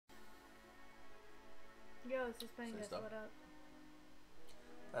Yo, it's just Pengus. What up?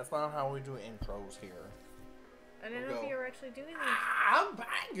 That's not how we do intros here. I didn't know if you were actually doing these. I'm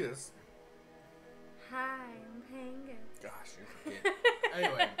Pengus. Hi, I'm Pengus. Gosh, you're a kid.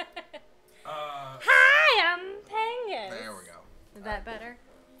 Anyway. Hi, I'm Pengus. There we go. Is that better?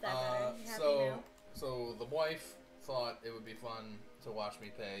 Is that better? You happy now? So the wife thought it would be fun to watch me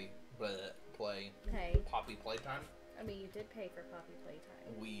play Poppy Playtime. I mean, you did pay for Poppy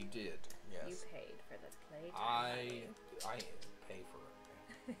Playtime. We did, yes. You paid for the playtime. I pay for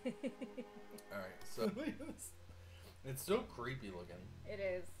it. Alright, so it's so creepy looking. It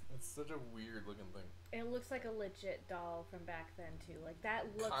is. It's such a weird looking thing. It looks like a legit doll from back then too. Like that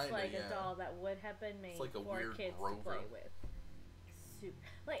looks Kinda, like yeah. a doll that would have been made like for kids Grover. to play with. Super.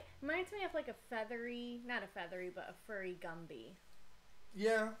 Like reminds me of like a feathery, not a feathery, but a furry Gumby.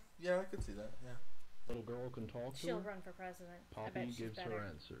 Yeah, I could see that. Yeah. Little girl can talk to She'll her. run for president. Poppy I bet she's gives better. her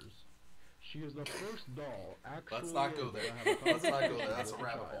answers. She is the first doll actually. Let's not go there. Let's not go there. That's a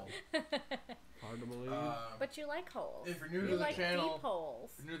rabbit hole. Hard to believe. But you like holes. If you're new to the like channel, deep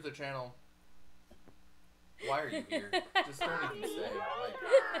holes. if you're new to the channel, why are you here? Just don't even say. Like,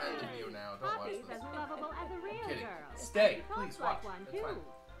 end the video now. Don't watch this. as lovable as a real I'm kidding. girl. Stay, She please talks watch. like one, That's fine. too.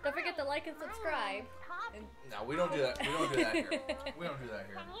 Don't forget to like and subscribe. And No, we don't do that. We don't do that here. We don't do that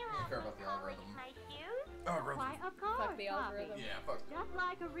here. We don't care about the algorithm. Why, of course, fuck the Poppy. algorithm. Yeah, fuck. Just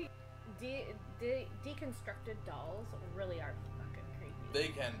like a real. Deconstructed dolls really are fucking creepy. They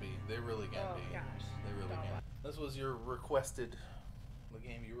can be. They really can Oh, be. gosh. They really Doll. can. This was your requested, the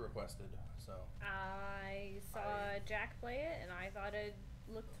game you requested. So. I saw Jack play it and I thought it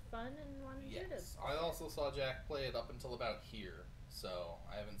looked fun and wanted you to. Yes. I also saw Jack play it up until about here. So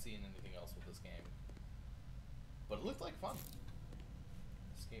I haven't seen anything else with this game. But it looked like fun.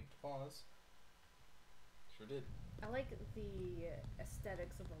 Escape to pause. Sure did. I like the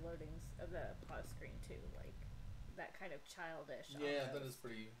aesthetics of the loadings of the pause screen too, like that kind of childish. Yeah, that almost. is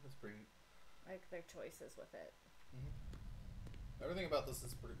pretty. That's pretty. I like their choices with it. Everything about this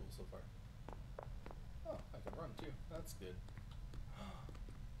is pretty cool so far. Oh, I can run too. That's good.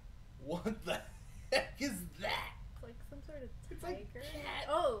 What the heck is that? It's like some sort of It's like tiger. cat.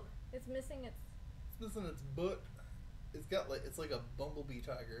 Oh, it's missing its. It's missing its butt. It's got like it's like a bumblebee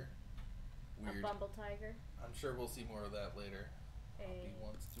tiger. Weird. A bumble tiger. I'm sure we'll see more of that later. Poppy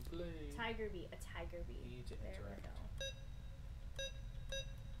wants to play. Tiger bee. A tiger bee. Bee to There interact. we go.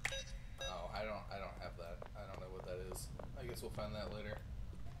 Oh, I don't have that. I don't know what that is. I guess we'll find that later.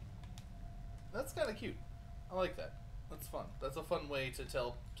 That's kind of cute. I like that. That's fun. That's a fun way to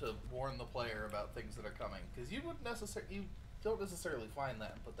warn the player about things that are coming, because you don't necessarily find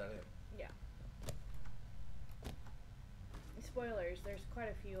that and put that in. Yeah. Spoilers. There's quite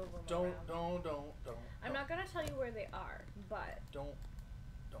a few of them. Don't. I'm not gonna tell you where they are, but Don't.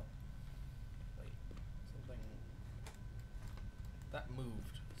 Wait. Something. That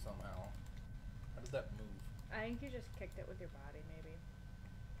moved somehow. How did that move? I think you just kicked it with your body, maybe.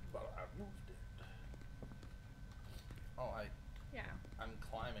 But I moved it. Oh, Yeah. I'm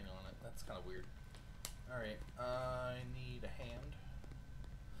climbing on it. That's kind of weird. Alright, I need a hand.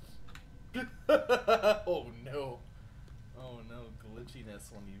 Oh no. Oh no,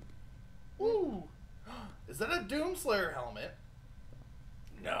 glitchiness when you... Ooh! Is that a Doomslayer helmet?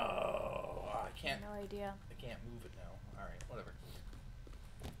 No! I can't... No idea. I can't move it now. Alright, whatever.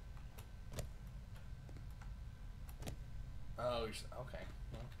 Oh, okay.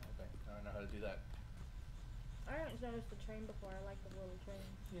 Well, okay. Now I know how to do that. I haven't noticed the train before. I like the little train.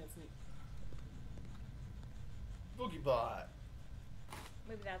 Yeah, it's neat. Boogie Bot.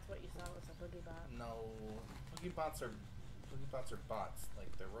 Maybe that's what you saw was a boogie bot. No, Boogie Bots are bots. Like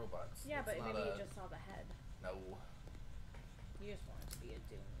they're robots. Yeah, It's but not maybe a, you just saw the head. no You just wanted to be a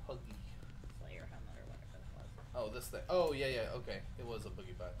Doom Huggy. Slayer helmet or whatever it was. Oh, this thing. Oh, yeah. Okay, it was a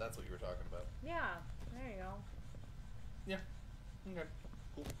Boogie Bot. That's what you were talking about. Yeah, there you go. Yeah. Okay.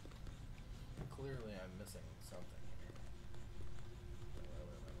 Cool. Clearly, I'm missing something here.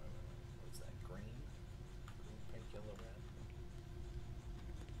 What's that? Green, pink, yellow, red.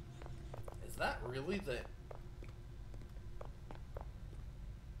 Is that really the?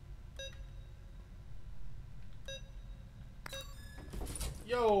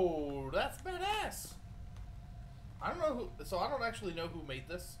 Yo, that's badass. I don't know who. So I don't actually know who made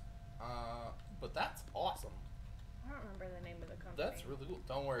this. But that's awesome. I don't remember the name of the company. That's really cool.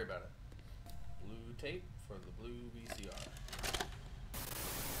 Don't worry about it. Blue tape for the blue VCR.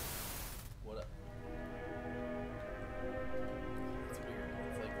 What up? It's weird.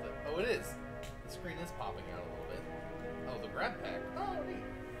 It's like the... Oh, it is. The screen is popping out a little bit. Oh, the grab pack. Oh, neat.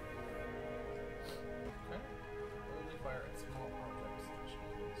 Okay. Only fire at small objects.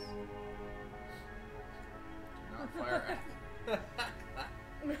 Alright.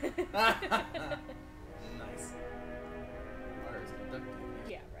 Nice. Where's the duck?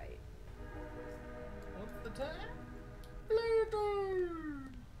 Yeah, right. What's the time? PlayTem!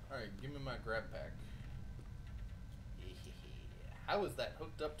 Alright, give me my grab pack. How is that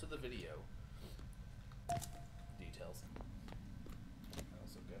hooked up to the video? Details. I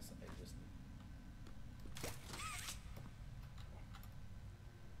also guess I just...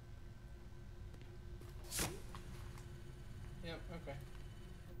 Yep, okay.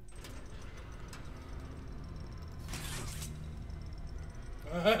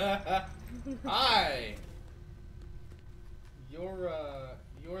 Hi!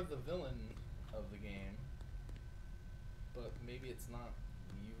 You're the villain of the game. But maybe it's not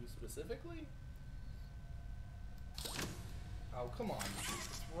you specifically? Oh, come on.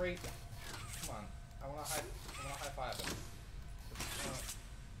 It's right. Come on. I wanna high five him.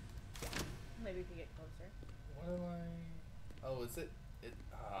 Maybe if you get closer. What am I? Oh, is it?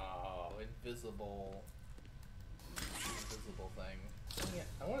 Oh, invisible thing. Dang it.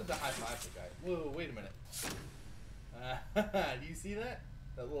 I wanted to high five the guy. Whoa, wait a minute. Do you see that?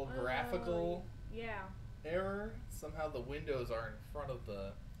 That little graphical Yeah. error? Somehow the windows are in front of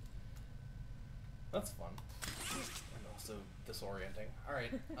the... That's fun. And also disorienting.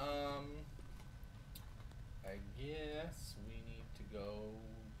 Alright, I guess we need to go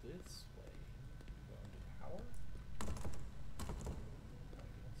this way. Go into power?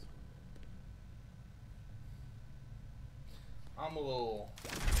 I'm a little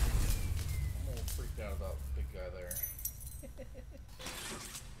freaked out about the big guy there.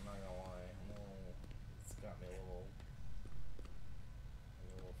 I'm not gonna lie. It's got me a little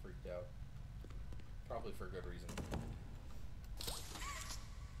freaked out. Probably for a good reason.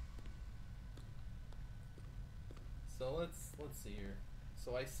 So let's see here.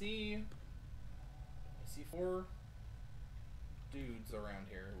 So I see 4 dudes around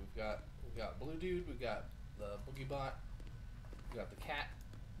here. We've got blue dude, we've got the boogie bot, we got the cat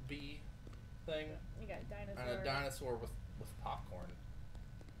bee thing, You got dinosaur. and a dinosaur with popcorn.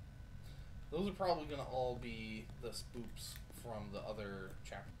 Those are probably gonna all be the spoops from the other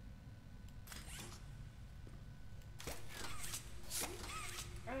chapter.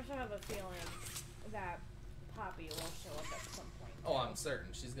 I also have a feeling that Poppy will show up at some point. Oh, I'm certain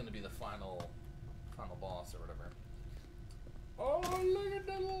she's gonna be the final boss or whatever. Oh, look at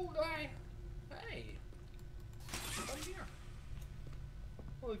that little guy! Hey, come here.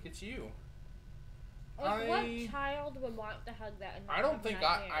 Look at you. Like, what child would want to hug that? I don't think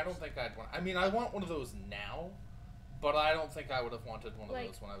I'd want. I mean, I want one of those now, but I don't think I would have wanted one of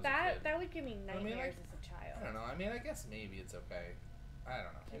those when I was a kid. That would give me nightmares I mean, as a child. I don't know. I mean, I guess maybe it's okay. I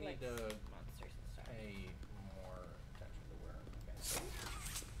don't know. I Like need to monsters and stuff. pay more attention to where. Okay, so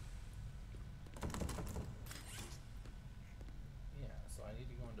yeah, so I need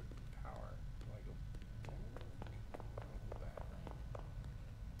to go into power. Do I go? I'll go back, right?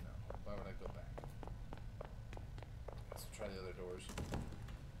 No. Why would I go back? Let's try the other doors.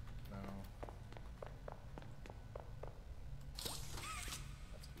 No.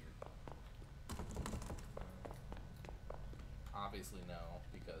 That's weird. Obviously no,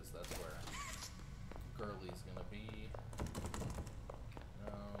 because that's where Girly's gonna be.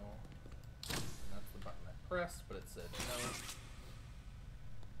 No. And that's the button I pressed, but it said no.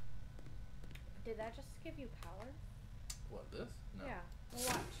 Did that just give you power? What, this? No. Yeah. Well,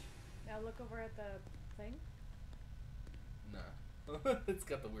 watch. Now look over at the thing. No. It's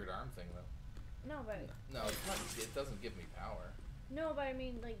got the weird arm thing though. No, but No, it's not, it doesn't give me power. no, but I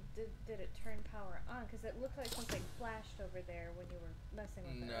mean, like, did it turn power on? Because it looked like something flashed over there when you were messing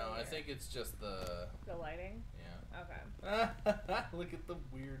with it. No, I earlier. think it's just the... The lighting. Yeah. Okay. Look at the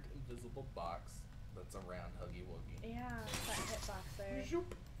weird invisible box that's around Huggy Wuggy. Yeah, that hitbox there.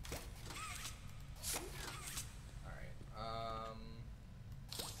 Zoop. Alright,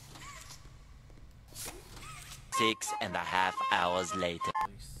 6.5 hours later. let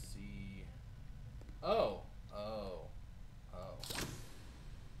me see. Oh.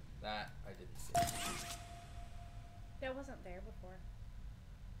 That I didn't see. That wasn't there before.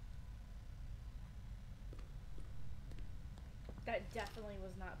 That definitely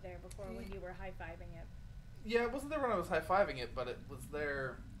was not there before when you were high-fiving it. Yeah, it wasn't there when I was high-fiving it, but it was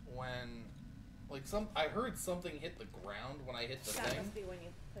there when, like, I heard something hit the ground when I hit the That thing. must be when you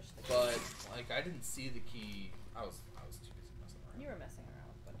pushed the key. But, like, I didn't see the key. I was too busy messing around. You were messing around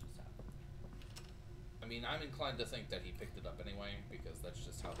with a bunch of stuff. I mean, I'm inclined to think that he picked it up anyway, because that's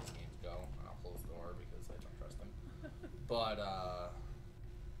just how these games go. And I'll close the door because I don't trust him. But,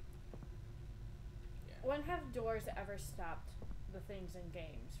 yeah. When have doors ever stopped the things in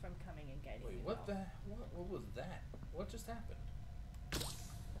games from coming and getting Wait, you? what though? what was that? What just happened?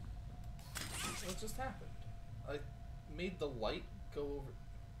 What just happened? I made the light go over...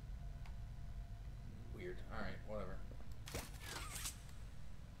 Weird. Alright, whatever.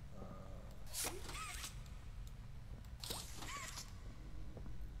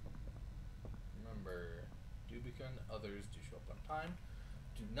 Remember, Dubicon, others do show up on time.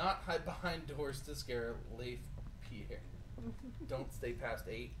 Do not hide behind doors to scare Leif Pierre. Don't stay past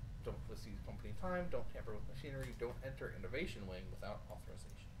 8. Don't seize company time. Don't tamper with machinery. Don't enter innovation wing without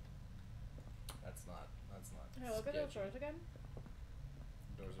authorization. That's not. Hey, look at those doors again.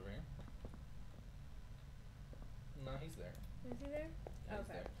 Doors over here. No, he's there. Is he there? Yeah, he's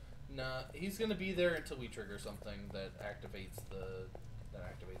Okay. there. Nah, he's gonna be there until we trigger something that activates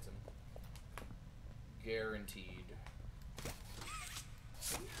him. Guaranteed.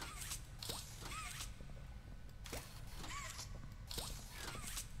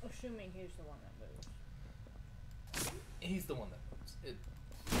 Assuming he's the one that moves. He's the one that moves.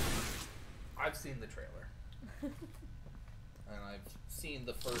 I've seen the trailer. And I've seen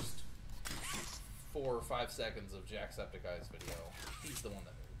the first 4 or 5 seconds of Jacksepticeye's video. He's the one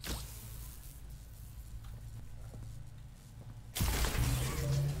that moves.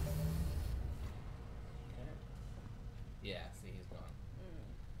 Okay. Yeah, see, he's gone.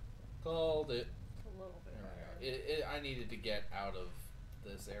 Called it. It's a little bit There better. we go. I needed to get out of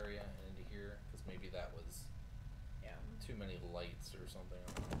this area and into here, because maybe that was Yeah. too many lights or something.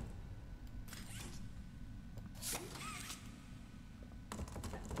 I don't know.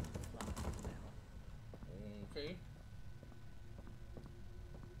 Okay.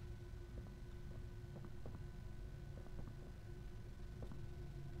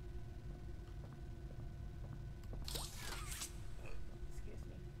 Excuse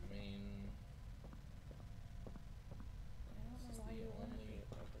me. I mean, I don't this is know why the you want to only be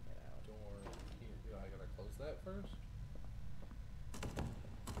able to get out. door here. Do I gotta close that first?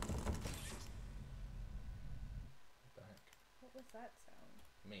 What the heck? What was that sound?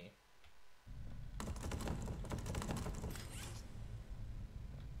 Me.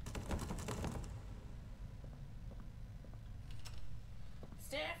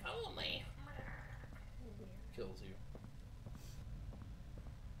 Staff only. Weird. Kills you.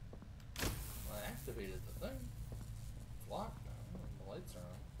 Well, I activated the thing. It's locked now. The lights are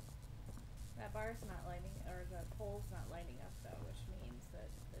on. That bar's not lighting, or the pole's not lighting up though, which means that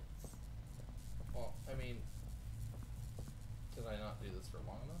it's. Well, I mean, did I not do this for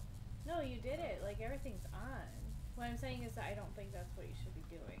long enough? No, you did it. Like everything's on. What I'm saying is that I don't think that's what you should be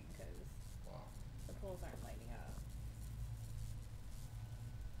doing because Wow. the poles aren't lighting up.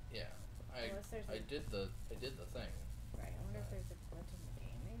 Yeah. Unless there's I a- did the thing. Right. I wonder if there's a glitch in the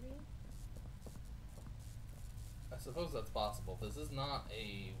game, maybe. I suppose that's possible. This is not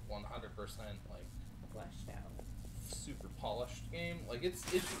a 100% like Fleshed out. super polished game. Like it's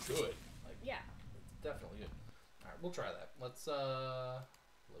good. Like Yeah. it's definitely good. All right, we'll try that. Let's load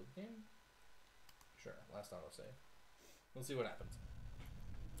game. Sure. Last autosave. We'll see what happens.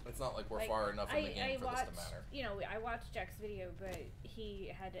 It's not like we're Like, far enough in the game for watched, this to matter. You know, I watched Jack's video, but he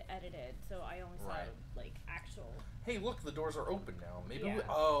had to edit it, so I only saw Right. like actual. Hey, look, the doors are open now. Maybe Yeah.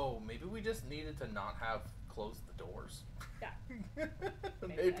 maybe we just needed to not have closed the doors. Yeah.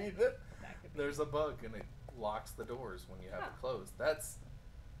 Maybe that could be. there's a bug and it locks the doors when you have it closed. That's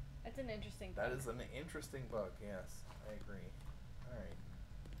an interesting. that bug. is an interesting bug. Yes, I agree. All right.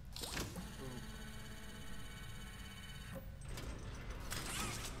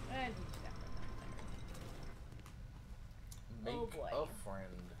 And he's definitely Make Oh, boy. a friend.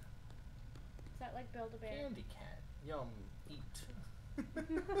 not there. Is that like Build a Bear? Candy cat. Yum. Eat.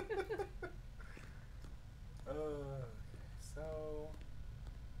 Okay, so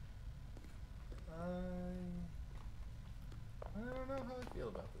I don't know how I feel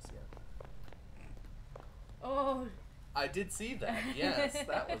about this yet. Oh. I did see that. Yes,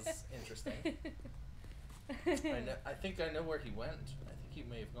 that was interesting. I think I know where he went. I think he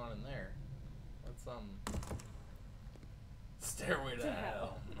may have gone in there. Let's Stairway to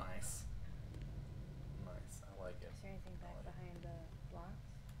Hell. Nice. Nice. I like it. Is there anything back behind the blocks?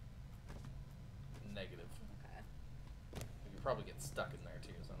 Negative. Okay. You could probably get stuck in there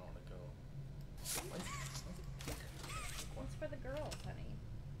too, so I don't want to go. Why is it pink? One's for the girls, honey.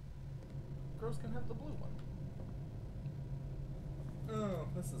 Girls can have the blue one. Oh,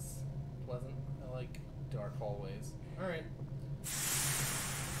 this is pleasant. I like dark hallways. Alright.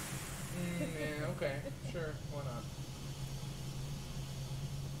 Yeah, okay. Sure, why not?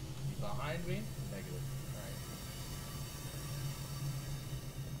 Behind me? Negative. Alright.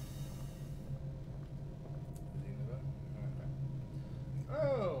 Okay.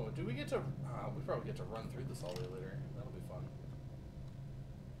 Oh, Do we get to... we probably get to run through this all day later. That'll be fun.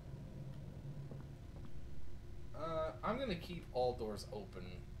 I'm going to keep all doors open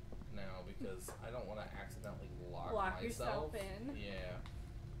now because I don't want to accidentally lock myself. Yourself in. Yeah.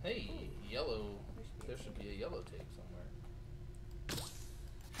 Hey, yellow. There should be a yellow tape somewhere.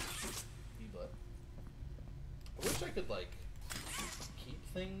 E-butt. I wish I could, like, keep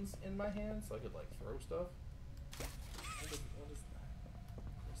things in my hands so I could, like, throw stuff. What is that?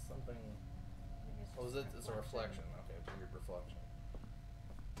 There's something... Oh, is it? It's a reflection. Okay, it's a weird reflection.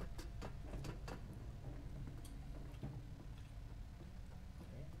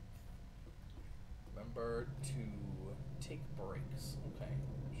 Okay. Remember to take breaks. Okay,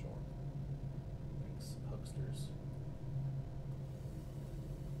 sure. Thanks, hucksters.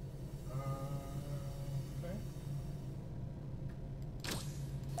 Okay.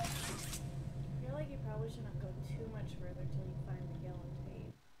 I feel like you probably shouldn't go too much further till you find the yellow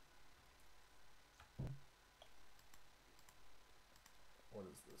tape. What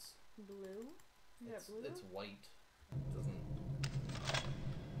is this? Blue? Is that blue? It's white. It doesn't...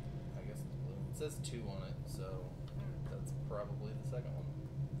 I guess it's blue. It says 2 on it, so that's probably the second one.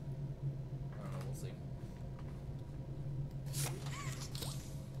 I don't know, we'll see.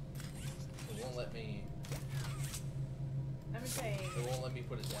 It won't let me... I'm saying... It won't let me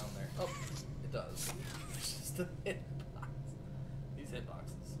put it down there. Oh, it does. It's just a hitbox. These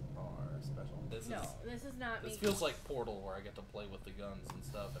hitboxes are special. This is not This me. feels like Portal, where I get to play with the guns and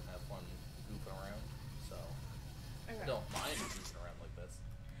stuff and have fun goofing around. So, Okay. I don't mind goofing around like this.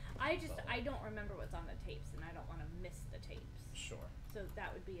 I don't remember what's on the tapes, and I don't want to miss the tapes. Sure. So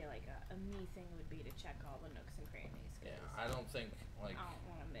that would be like a me thing would be to check all the nooks and crannies. Yeah, I don't think, like... I don't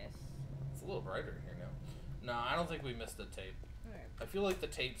want to miss. It's a little brighter here now. No, I don't think we missed a tape. Okay. I feel like the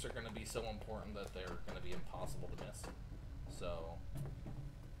tapes are going to be so important that they're going to be impossible to miss. So,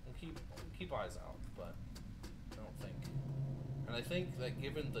 we'll keep eyes out, but I don't think... And I think that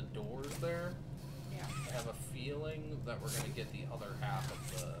given the doors there, Yeah. I have a feeling that we're going to get the other half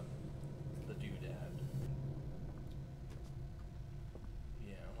of the doodad.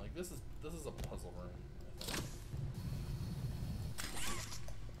 Yeah, like this is a puzzle room, I think.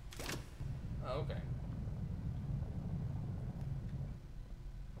 Oh, okay.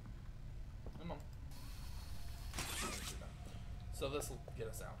 Come on. So this will get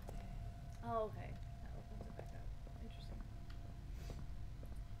us out. Oh, okay. That opens it back up. Interesting.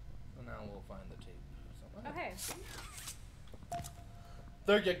 And now we'll find the tape. So, Okay.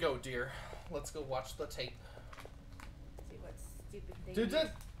 There you go, dear. Let's go watch the tape. See what stupid thing. Dude,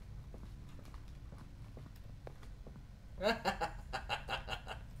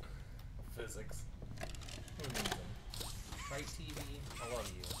 Physics. Who needs them? Right, TV? I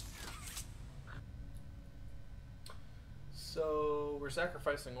love you. So we're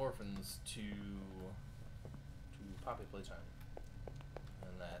sacrificing orphans to Poppy Playtime,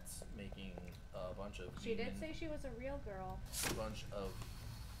 and that's making a bunch of. She did say she was a real girl. A bunch of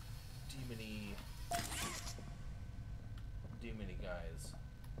demony guys.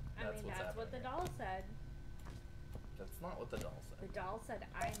 That's what the doll said. That's not what the doll said. The doll said,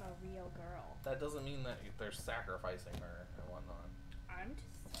 "I'm a real girl." That doesn't mean that they're sacrificing her and whatnot. I'm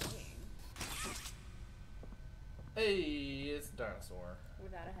just saying. Hey, it's a dinosaur.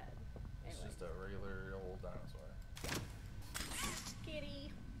 Without a head. It's Anyway. just a regular old dinosaur.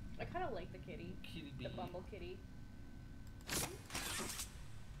 Kitty. I kind of like the kitty. Kitty bee. The bumble kitty.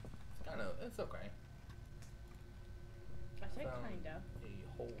 It's okay. I said Found kinda.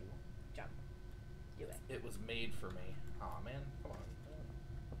 a hole. Jump. Do it. It was made for me. Aw, man. Come on.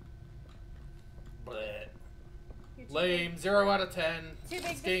 Bleh. You're too Lame. 0 out of 10. Too big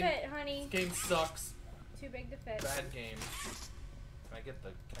This to game, fit, honey. This game sucks. Too big to fit. Bad game. Can I get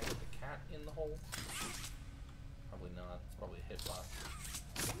the cat in the hole? Probably not. It's probably a hitbox.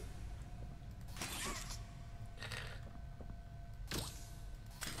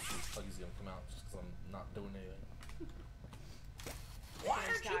 Huggy's gonna come out just because I'm not doing anything. Why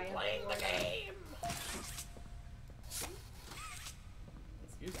aren't you playing the game?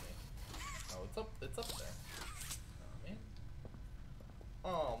 Excuse me. Oh, it's up there. Oh man.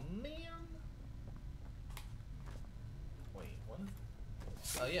 Oh man. Wait, what is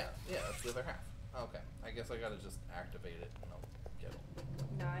it? Oh yeah, that's the other half. Okay, I guess I gotta just activate it and I'll get it.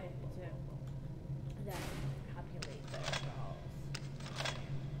 No, I had to then populate the dolls.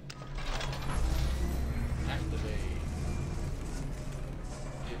 Activate.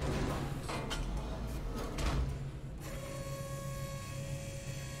 Give it a box.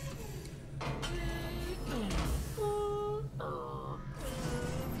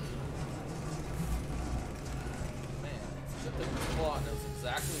 Man, Chip and Claw knows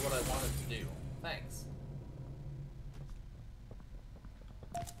exactly what I do. Thanks.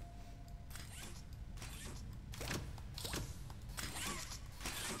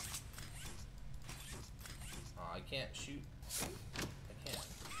 I can't shoot. I can't.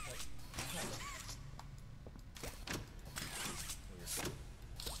 What happened? Weird.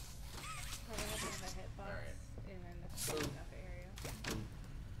 Probably hoping if I hit box Alright. and then the enough area.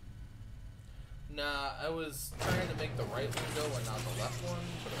 Nah, I was trying to make the right window and not the left one,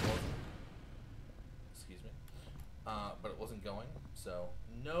 but it wasn't. Excuse me. But it wasn't going, so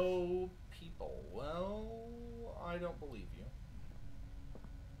no people. Well, I don't believe you.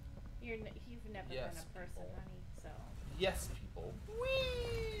 You've never Yes, been a person, people. honey, so. Yes, people.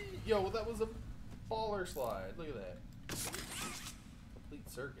 Whee! Yo, that was a baller slide. Look at that. Complete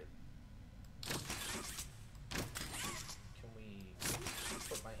circuit. Can we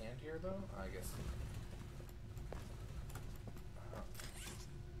put my hand here, though? I guess.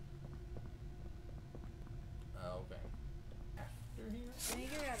 Okay. After here? I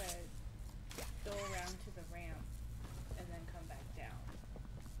think you gotta go around to the ramp and then come back down.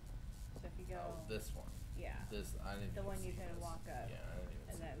 So if you go, Oh, this one. yeah, This, I didn't the even one you see can this. walk up Yeah, I didn't even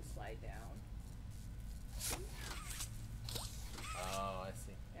and see then this. slide down. Oh, I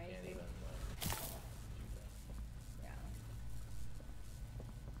see. Yeah, you Can't see? even do that. Yeah.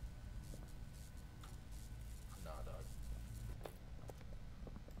 Nah, dog.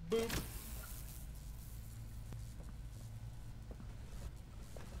 Boop.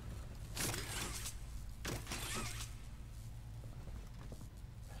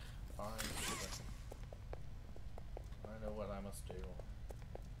 Fine. I know what I must do.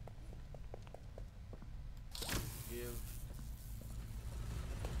 Give.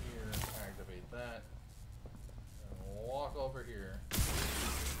 Here. Activate that. And walk over here.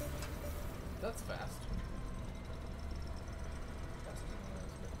 That's fast. Faster than I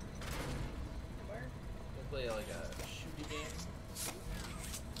was expecting. Where? You play like a shooty game,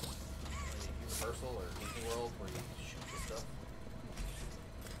 like Universal or Disney World, where you shoot the stuff.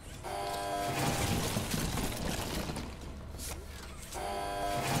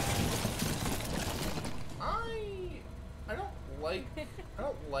 I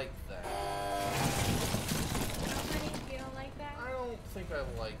don't like that. No, honey, you don't like that? I don't think I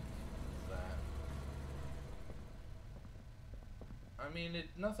like that. I mean,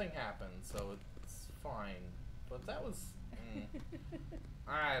 nothing happened, so it's fine. But that was,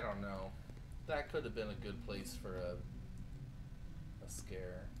 I don't know. That could have been a good place for a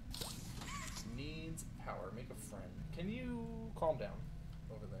scare. Needs power. Make a friend. Can you calm down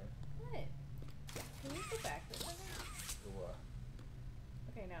over there? What? Can you go backwards on that?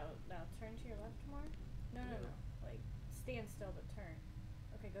 Okay, now turn to your left more. No. Like, stand still but turn.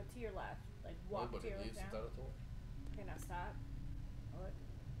 Okay, go to your left. Like, walk to your left down. Okay, now stop. Look.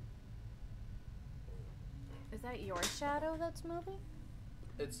 Is that your shadow that's moving?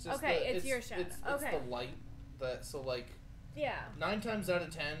 It's just okay, it's your shadow. It's okay. the light that, so like, yeah. 9 times out of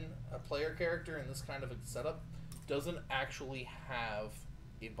 10, a player character in this kind of a setup doesn't actually have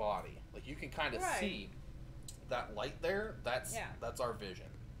a body. Like, you can kind of see that light there. That's our vision.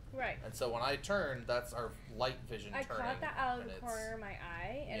 Right. And so when I turn, that's our light vision I turning. caught that out of the corner of my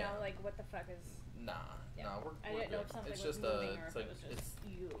eye, and I was like, "What the fuck is?" Nah, we're I didn't good. know if something It's was just moving or it's if like it was just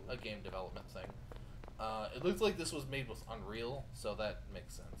you. a game development thing. It looks like this was made with Unreal, so that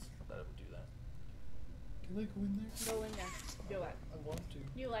makes sense that it would do that. Can I go in there? Go in there. Do it. I want to.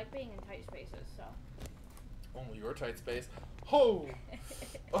 You like being in tight spaces, so. Only your tight space. Oh!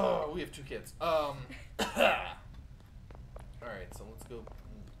 Oh, we have 2 kids. Alright, so let's go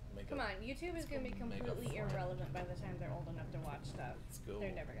make Come on, YouTube is going to be completely irrelevant by the time they're old enough to watch stuff. Let's go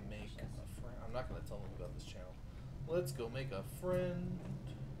They're never going to make watch this. a friend. I'm not going to tell them about this channel. Let's go make a friend.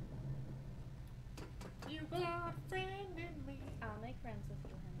 You got a friend in me. I'll make friends with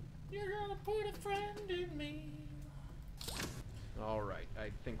you, honey. You're gonna put a friend in me. Alright,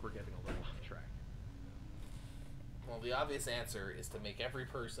 I think we're getting a little off track. Well, the obvious answer is to make every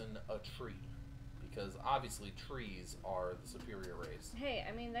person a tree. Because obviously trees are the superior race. Hey,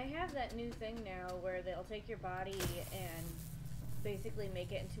 I mean, they have that new thing now where they'll take your body and basically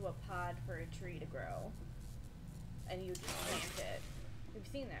make it into a pod for a tree to grow. And you just plant it. You've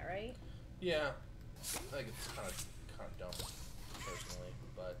seen that, right? Yeah. I think it's kind of dumb, personally.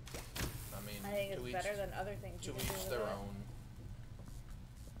 But, I mean, I think it's better than other things to you can do each with their it. own.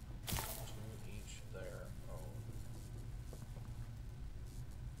 To each their own.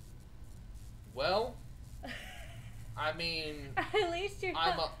 Well, I mean, at least you're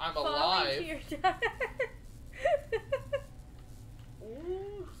I'm not I'm falling alive. to your death.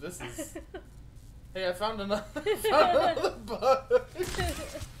 Ooh, this is. Hey, I found another bug.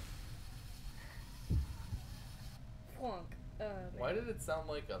 it sound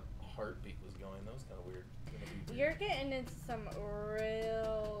like a heartbeat was going. That was kind of weird. You're getting into some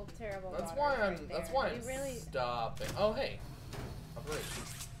real terrible. That's waters why I'm. right That's there. why I'm You really... stopping. Oh hey, a bridge.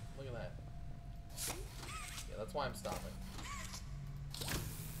 Look at that. Yeah, that's why I'm stopping.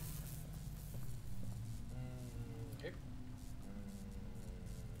 Okay.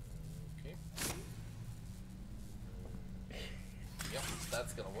 Okay. Yep,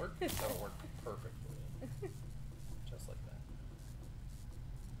 that's gonna work. That'll work perfectly. Just like that.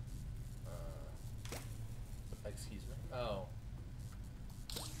 Excuse me. Oh.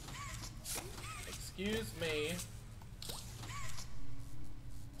 Excuse me.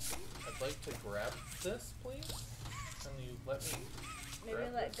 I'd like to grab this, please. Can you let me Maybe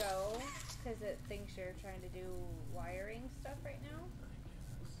grab let this? go, because it thinks you're trying to do wiring stuff right now.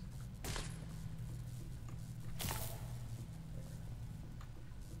 I guess.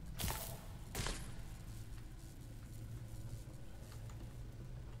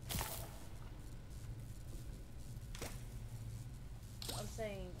 I'm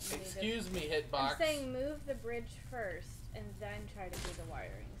saying you need Excuse me, to, hitbox. I'm saying move the bridge first, and then try to do the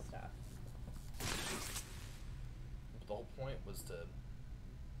wiring stuff. The whole point was to...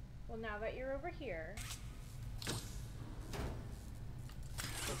 Well, now that you're over here...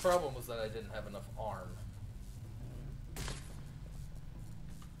 The problem was that I didn't have enough arm.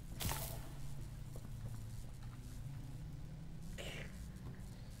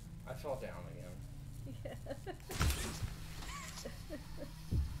 I fell down again. Yeah.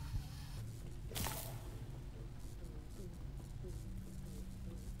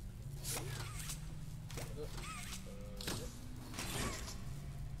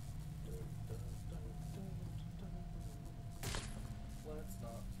 Let's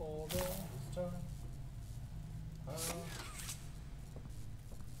not fall down this time.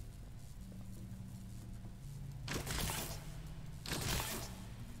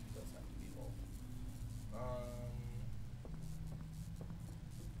 Does have to be both.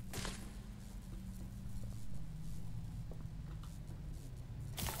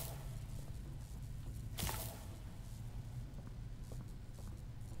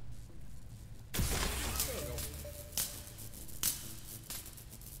 There we go.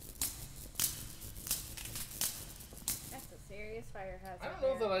 That's a serious fire hazard. I don't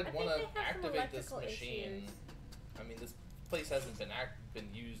know there. that I I'd think want they to have some activate this electrical machine. issues. I mean, this place hasn't been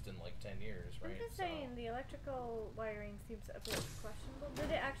used in like 10 years, right? I'm just saying the electrical wiring seems a bit questionable.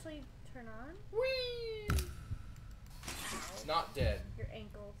 Did it actually turn on? Whee! Ow. Not dead. Your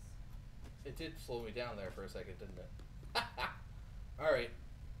ankles. It did slow me down there for a second, didn't it? Alright.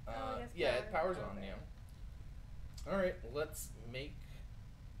 Oh, I guess Yeah, it powers power. on, Okay. yeah. Alright, let's make...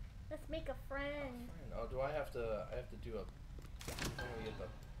 Let's make a friend. Oh, do I have to... I have to do a... I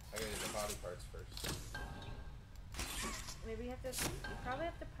gotta get the body parts first. Maybe you have to. You probably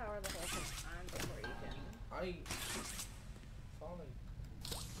have to power the whole thing on before you can. I... thought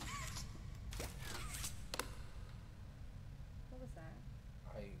What was that?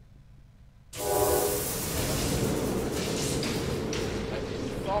 I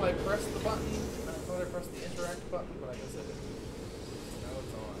thought I pressed the button. I thought I pressed the interact button, but I guess I didn't. Now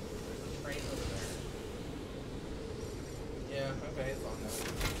it's on. There's a train over there. Yeah, okay, it's on now.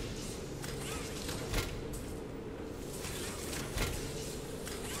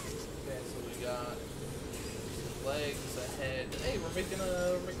 Okay, so we got legs, a head. Hey, we're making a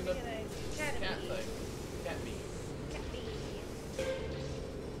cat thing. Cat bee. Cat bee.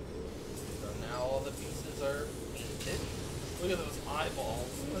 So now all the pieces are painted. Look at those eyeballs.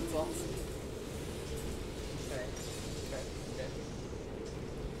 That's awesome. Okay.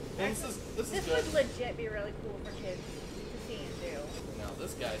 Well, this is good. Would legit be really cool for kids to see and do. Now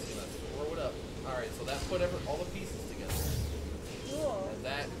this guy's gonna throw it up. All right, so that put all the pieces together, Cool. and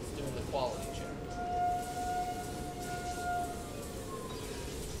that's doing the quality check.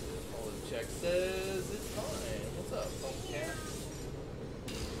 Quality check says it's fine. What's up, Funky Cat?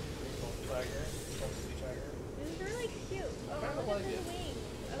 Funky Tiger? Funky Tiger? This is really cute. Oh, kinda look like at it. the wings.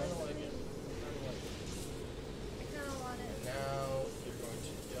 I Kinda like like the it. wings. Kinda like it. I kind of want it. And now you're going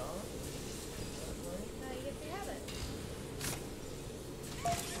to jump. Is that right? Now you get to have it.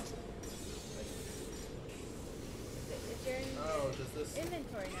 It's your Oh, does this...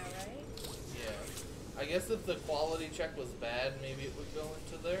 inventory now, right? Yeah. I guess if the quality check was bad, maybe it would go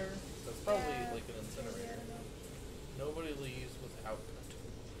into there. That's probably Yeah, like an maybe, I incinerator. don't know. Nobody leaves without a toy.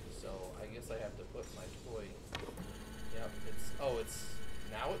 So I guess I have to put my toy. Yep, it's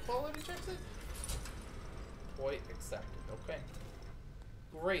now it quality checks it? Toy accepted. Okay.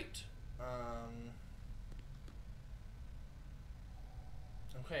 Great.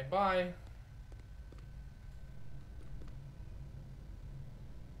 Okay, bye.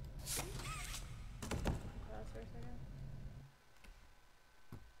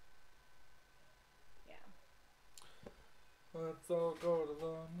 Let's all go to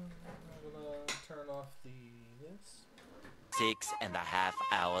the... I'm gonna turn off this. 6.5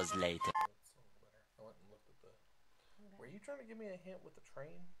 hours later. I went and looked at the... Okay. Were you trying to give me a hint with the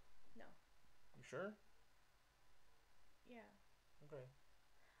train? No. You sure? Yeah. Okay.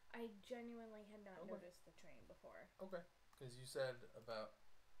 I genuinely had not noticed the train before. Okay. Because you said about,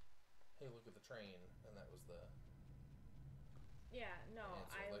 hey, look at the train, and that was the... Yeah, no,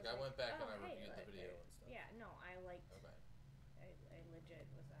 answer. I went back and I reviewed the video and stuff. Yeah, no, I liked... Okay. I legit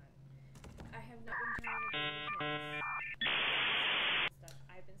was on... I have not been trying to do stuff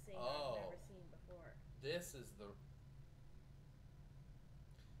I've been seeing I've never seen before. This is the room.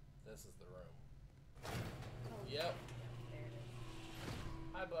 Oh, Yep. There it is.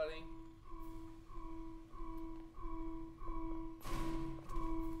 Hi, buddy.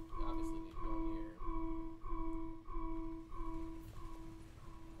 You obviously need to go in here.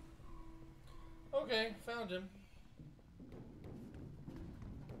 Okay, found him.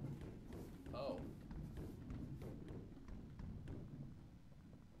 Oh.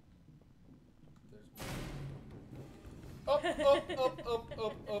 There's more. Up,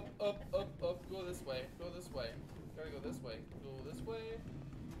 up. Go this way. Go this way. Gotta go this way. Go this way.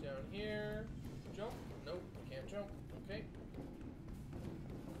 Down here. Jump. Nope, can't jump. Okay.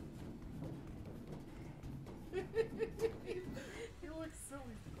 He looks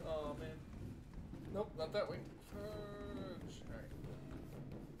silly. Oh man. Nope, not that way. Alright.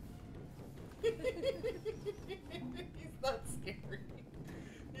 He's not scary.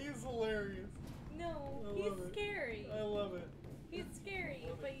 He's hilarious. No, he's scary. I love it. He's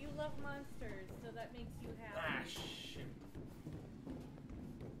scary, but you love monsters, so that makes you happy. Ah, shoot.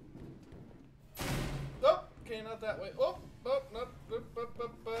 Oh, okay, not that way. Oh, not. I'm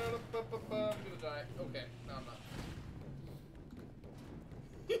gonna die. Okay, no, I'm not.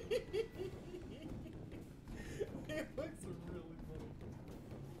 It looks really funny.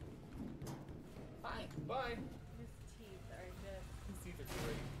 Hi, bye. His teeth are just... His teeth are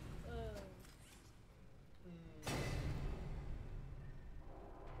great.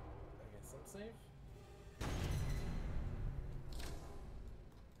 I guess I'm safe.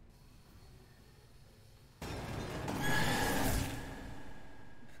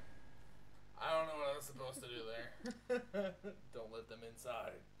 I don't know what I was supposed to do there. Don't let them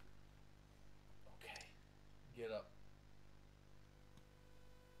inside. Okay. Get up.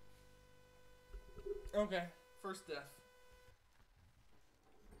 Okay. First death.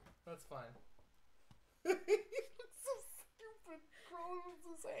 That's fine. He looks so stupid. Crawling with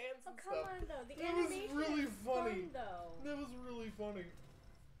his hands and come stuff. on, though. The That was animation really is funny. fun, though. That was really funny.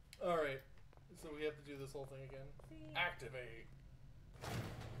 Alright. So we have to do this whole thing again. See? Activate.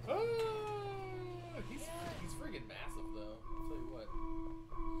 Oh, he's friggin' massive though. I'll tell you what.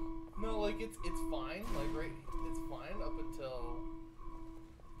 No, like it's fine. Like right, it's fine up until.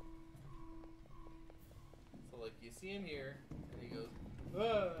 So like you see him here, and he goes,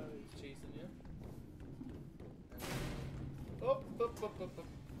 he's chasing you. And up. And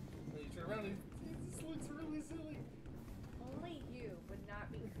then you turn around, and he just looks really silly. Only you would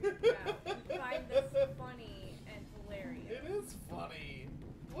not be creeped out. You find this funny and hilarious. It is funny.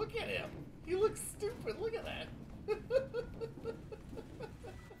 Look at him. He looks stupid. Look at that.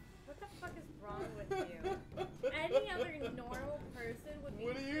 What the fuck is wrong with you? Any other normal person would be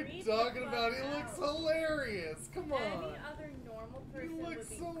What are you creeped talking the about? fuck He looks out. hilarious. Come on. Any other normal person would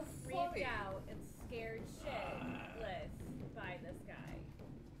be so creeped funny. out and scared shitless by this guy.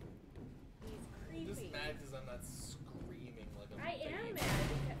 He's creepy. I'm just mad because I'm not screaming like a I baby. am mad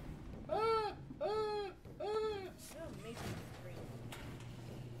because... It'll make me scream.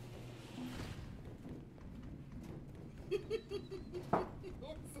 He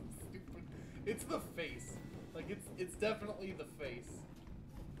looks so stupid. It's the face. Like it's definitely the face.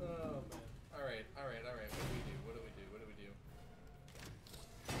 Oh man. Alright. What do we do?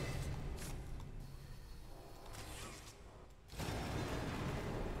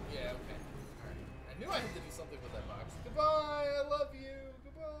 Yeah, okay. Alright. I knew I had to do something with that box. Goodbye! I love you!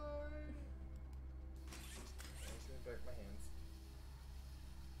 Goodbye! I'm gonna back my hands.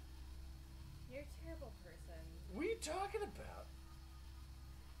 You're a terrible person. What are you talking about?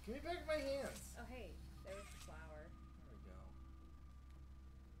 Give me back my hands. Oh hey, there's the flower. There we go.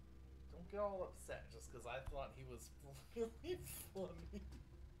 Don't get all upset just because I thought he was really funny.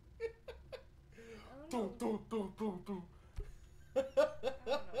 Oh, no. I don't know what's wrong with you.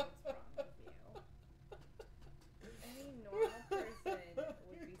 Any normal person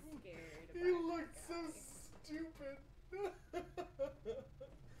would be scared about He looks so that guy. stupid.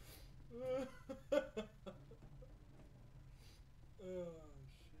 Oh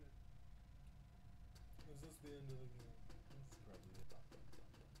shit. Is this the end of the game? Let's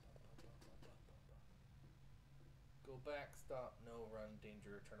back, stop, no, run,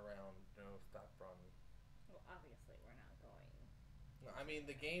 danger, turn around, no, stop, run. Well, obviously we're not going. No, I mean,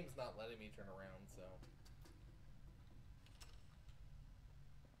 the game's not letting me turn around, so.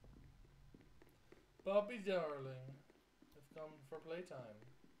 Bobby darling, I've come for playtime.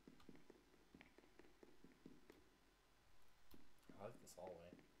 I like this hallway.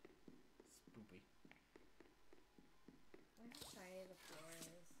 Spoopy. I wonder how shiny the floor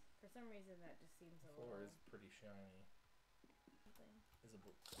is. For some reason that just seems a The floor little... is pretty shiny. Something. Is a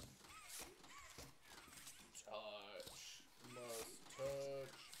book. Touch. Must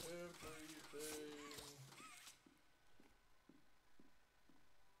touch everything.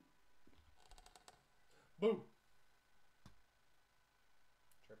 Boo!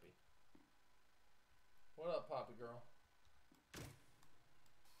 Trippy. What up, Poppy girl?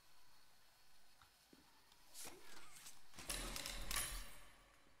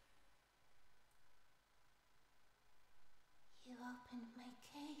 You opened my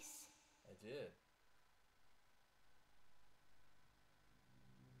case. I did.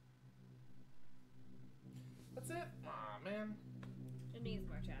 That's it? Aw, man. It needs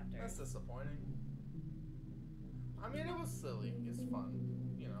more chapters. That's disappointing. I mean, it was silly. It's fun.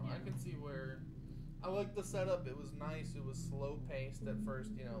 You know, I can see where... I like the setup. It was nice. It was slow-paced at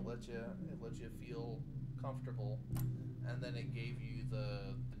first. You know, it let you feel comfortable. And then it gave you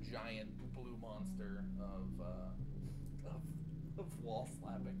the giant blue monster of wall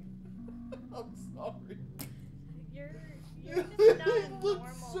slapping. I'm sorry. You're just not a It looked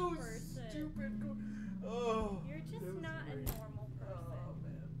normal so person. stupid. Oh, You're just not great. a normal person. Oh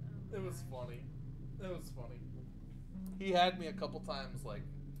man, Oh, it was gosh. funny. It was funny. He had me a couple times like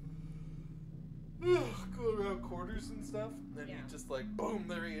going around corners and stuff, and he just like boom,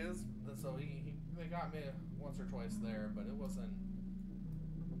 there he is. And so they got me once or twice there, but it wasn't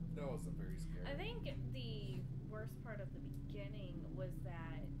very scary. I think the worst part of the beginning was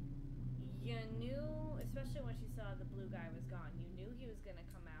that you knew, especially once you saw the blue guy was gone, you knew he was going to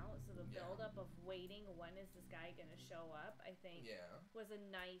come out, so the build-up of waiting, when is this guy going to show up, I think was a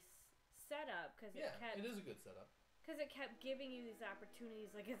nice setup, because it is a good setup. Because it kept giving you these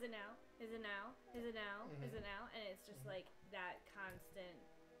opportunities, like, is it now? Is it now? Is it now? Is it now? And it's just like that constant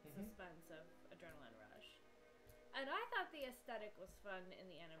suspense of adrenaline rush. And I thought the aesthetic was fun and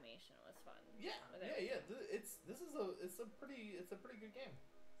the animation was fun. Yeah. It's a pretty good game.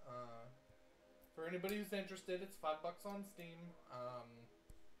 For anybody who's interested, it's $5 on Steam. I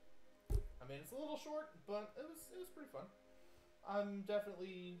mean, it's a little short, but it was pretty fun. I'm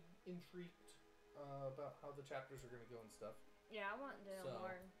definitely intrigued about how the chapters are going to go and stuff. Yeah, I want to know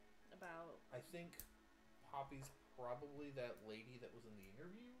more about... I think Poppy's probably that lady that was in the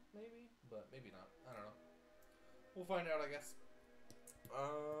interview, maybe? But maybe not. I don't know. We'll find out, I guess.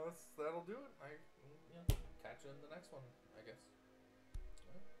 That'll do it. Catch you in the next one, I guess.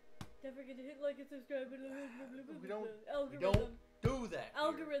 Don't forget to hit like and subscribe. We don't do that.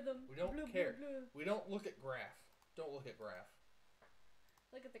 Algorithm. We don't care. We don't look at graph. Don't look at graph.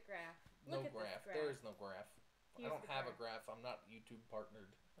 Look at the graph. No graph. There is no graph. I don't have a graph. graph. I'm not YouTube partnered.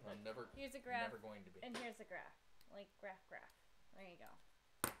 And I'm never. Here's a graph. Never going to be. And here's a graph. Like graph. There you go.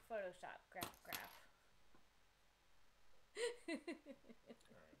 Photoshop. Graph. Alright.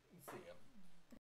 See ya.